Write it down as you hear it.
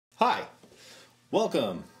Hi,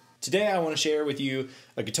 welcome. Today I want to share with you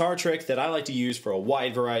a guitar trick that I like to use for a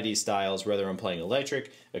wide variety of styles, whether I'm playing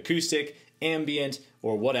electric, acoustic, ambient,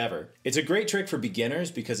 or whatever. It's a great trick for beginners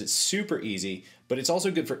because it's super easy, but it's also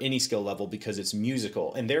good for any skill level because it's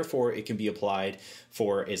musical, and therefore it can be applied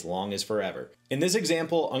for as long as forever. In this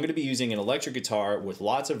example, I'm going to be using an electric guitar with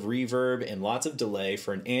lots of reverb and lots of delay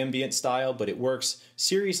for an ambient style, but it works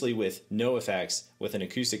seriously with no effects with an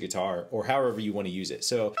acoustic guitar, or however you want to use it.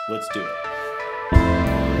 So let's do it.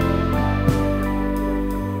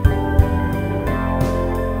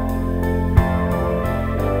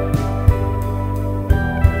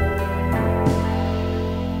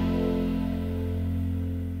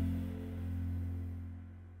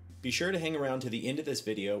 Be sure to hang around to the end of this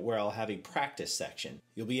video where I'll have a practice section.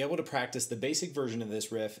 You'll be able to practice the basic version of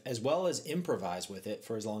this riff as well as improvise with it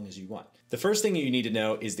for as long as you want. The first thing you need to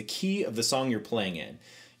know is the key of the song you're playing in.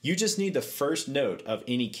 You just need the first note of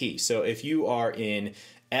any key. So if you are in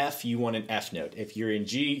F, you want an F note. If you're in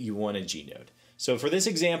G, you want a G note. So for this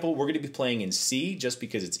example, we're going to be playing in C just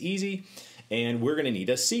because it's easy, and we're going to need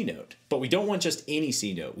a C note. But we don't want just any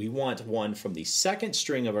C note. We want one from the second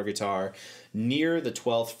string of our guitar near the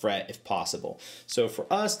 12th fret if possible. So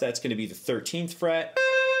for us, that's going to be the 13th fret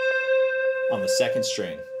on the second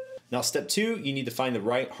string. Now step 2, you need to find the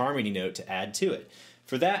right harmony note to add to it.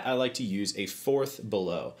 For that, I like to use a fourth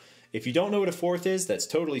below. If you don't know what a fourth is, that's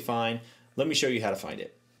totally fine. Let me show you how to find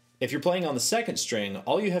it. If you're playing on the second string,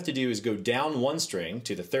 all you have to do is go down one string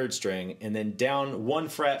to the third string and then down one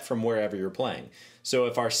fret from wherever you're playing. So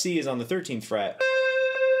if our C is on the 13th fret,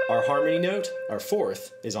 our harmony note, our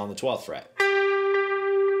fourth, is on the 12th fret.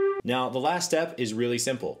 Now the last step is really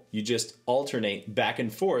simple. You just alternate back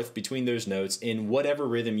and forth between those notes in whatever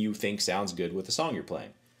rhythm you think sounds good with the song you're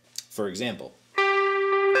playing. For example,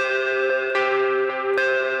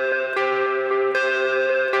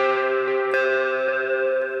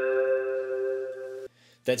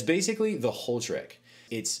 that's basically the whole trick.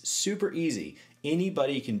 It's super easy.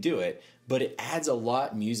 Anybody can do it, but it adds a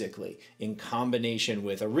lot musically in combination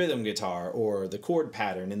with a rhythm guitar or the chord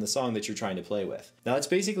pattern in the song that you're trying to play with. Now that's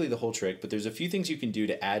basically the whole trick, but there's a few things you can do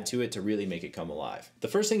to add to it to really make it come alive. The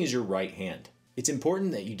first thing is your right hand. It's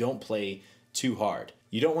important that you don't play too hard.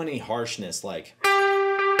 You don't want any harshness like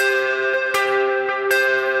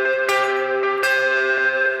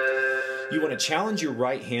you want to challenge your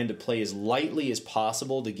right hand to play as lightly as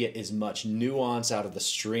possible to get as much nuance out of the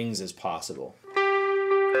strings as possible.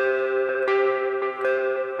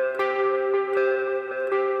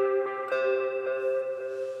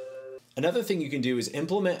 Another thing you can do is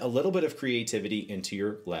implement a little bit of creativity into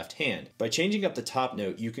your left hand. By changing up the top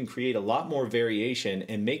note, you can create a lot more variation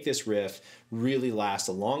and make this riff really last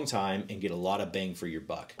a long time and get a lot of bang for your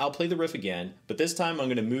buck. I'll play the riff again, but this time I'm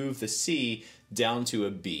going to move the C down to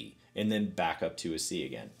a B and then back up to a C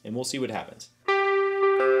again, and we'll see what happens.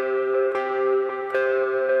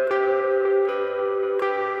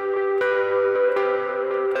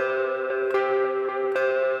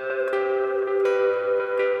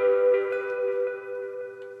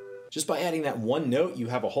 Just by adding that one note, you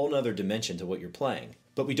have a whole nother dimension to what you're playing.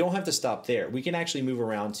 But we don't have to stop there. We can actually move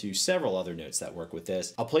around to several other notes that work with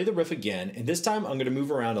this. I'll play the riff again, and this time I'm going to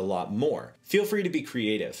move around a lot more. Feel free to be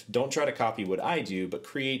creative. Don't try to copy what I do, but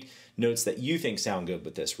create notes that you think sound good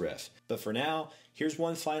with this riff. But for now, here's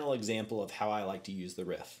one final example of how I like to use the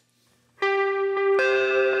riff.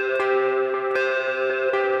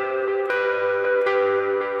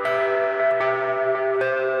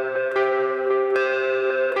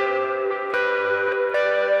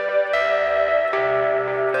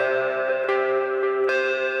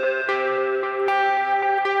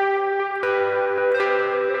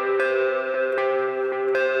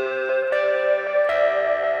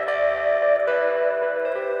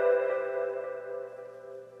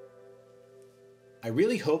 I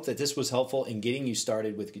really hope that this was helpful in getting you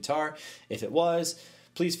started with guitar. If it was,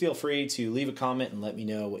 please feel free to leave a comment and let me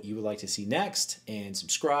know what you would like to see next, and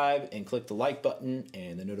subscribe and click the like button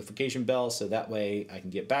and the notification bell so that way I can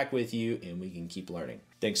get back with you and we can keep learning.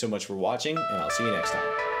 Thanks so much for watching, and I'll see you next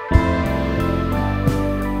time.